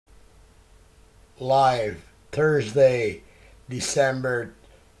live Thursday, December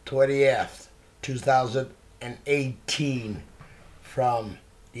 20th, 2018 from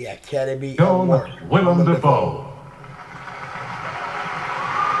the Academy Award. Willem Dafoe.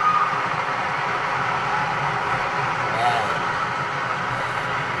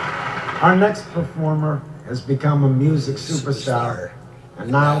 Our next performer has become a music superstar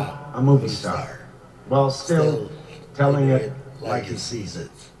and now a movie star, while still telling it like he sees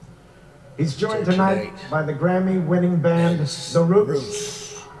it. He's joined tonight by the Grammy-winning band The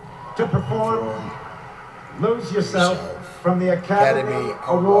Roots to perform Lose Yourself from the Academy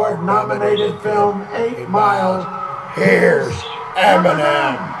Award-nominated film 8 Mile. Here's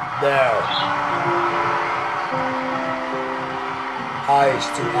Eminem there. Eyes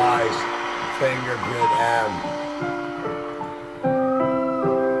to eyes, fingerprint M.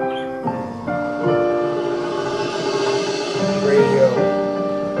 Radio,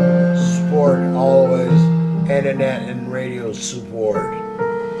 sport always, internet and radio support.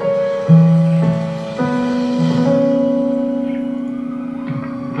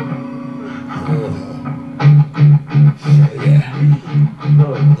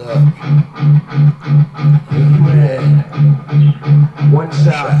 One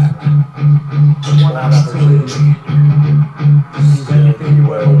shot, one opportunity. Is anything you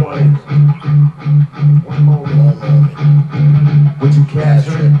ever wanted. One moment. Would you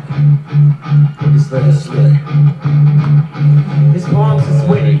capture it? Or just let it slip? His palms are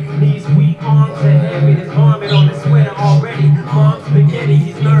sweaty, knees weak, arms are heavy. There's vomit on his sweater already. Mom's spaghetti,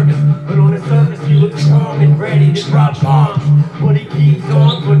 he's nervous, but on the surface he looks calm and ready to drop bombs. But he keeps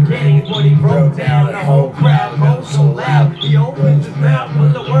on forgetting what he wrote down. The whole crowd goes so loud. He opens his mouth,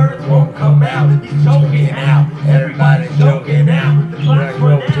 but the words won't come out. He's choking out. Everybody's choking out. The clock's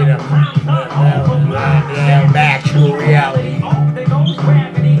run out. Back to reality. Oh, there goes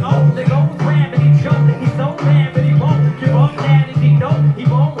gravity. Oh, there goes gravity. Choke. He's so mad that he won't give up. That is he know. He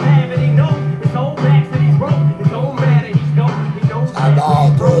won't have it. He knows. His whole back that he's broke. He's so mad that he's gone. He knows. I'm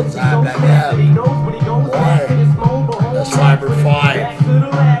all through time like that. He knows when he goes back to his mobile home. The Cyber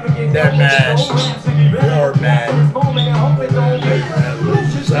 5. They're mad. You're mad.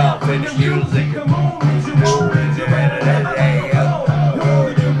 Lose yourself in the music.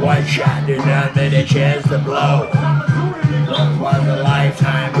 One shot, do not get a chance to blow. Was a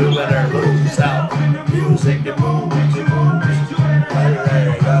lifetime, you better lose yourself. Music, the moves, the moves. Let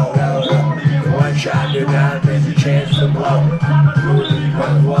it go. One shot, do not get a chance to blow.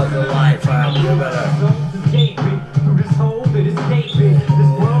 Was a lifetime, you better. Through this hole that is gaping. This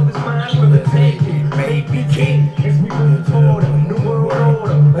world is mine for the taking. Make me king as we move toward a new world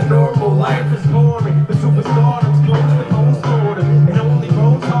order. A normal life is boring. The superstardom's close to postmortem. It only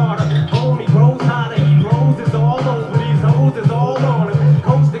grows harder. Homie grows hotter. He grows. It's all over. These hoes is all on him.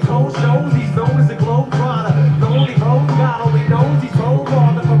 Coast to coast shows. He's known as a globetrotter. The only road God only knows he's road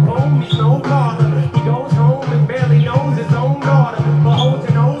father. From home he's no father. He goes home and barely knows his own daughter. But hold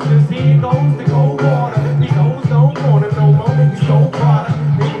your nose, 'cause here goes the cold water. These hoes don't want him no more. He's so proud.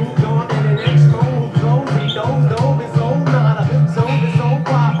 They moved on to the next move. Close. He knows though it's so nada. So it's so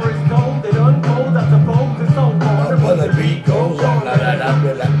proper. It's cold and untold. I suppose it's so hard. When the beat goes on,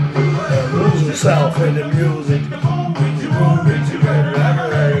 lose yourself in the music.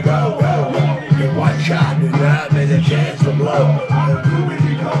 There you go. Get one shot, do not get a chance to blow.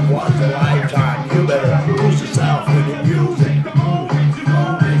 Once a lifetime, you better lose yourself in the music.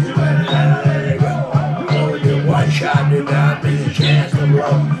 There you go. Only get one shot, do not get a chance to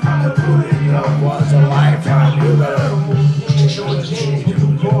blow. Once a lifetime, you better.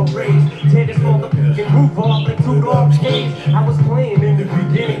 Tennis motherfucking roof off and two dogs cage. I was playing in the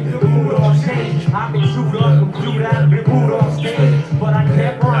beginning, the mood off stage. I've been chewed up and chewed out and been booed off stage. But I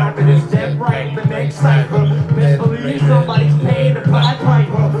kept rhyming and stepped right the next cypher. Best believe somebody's paying the Pied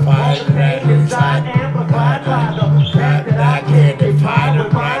Piper. All the pain inside amplified by the fact that I can't define the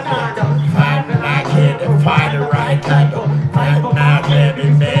right kind of. Fact that I can't define the right type of. Fact that I can't be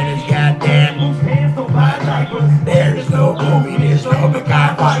man is goddamn. There is no movie, there's no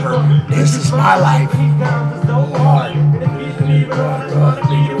guy fiber. This is my life. Lord,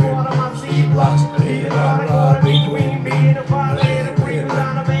 he lost me, Lord, between me and the father and the queen.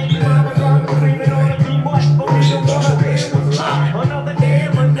 Another day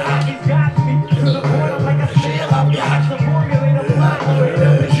of a night, he's got me to the point of like a shell I've got to formulate a plot.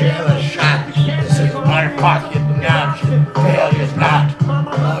 The shell is shot. This is my pocket option. Failure's not.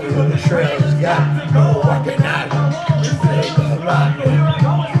 Love you with the shred has got. No working out. I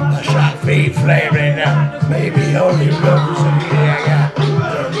shot feet flaming now. Maybe only lose something I got.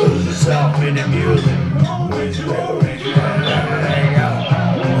 Lose yourself in the music. There you go.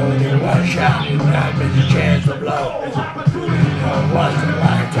 Only one shot. God gives you a chance to blow. Once in a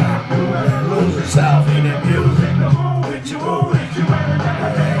lifetime, lose yourself in the music. When you move,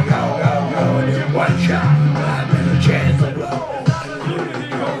 then go, and in one shot, God gives you a chance to blow.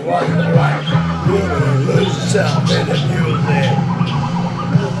 Once in a lifetime, lose yourself in the music.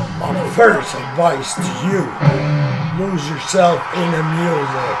 My first advice to you, lose yourself in the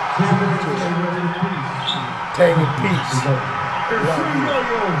music. Take it peace. Love you.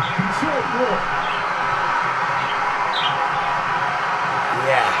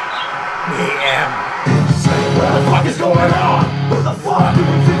 Yeah, me am. Say what the fuck is going on? What the fuck?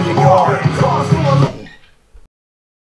 You're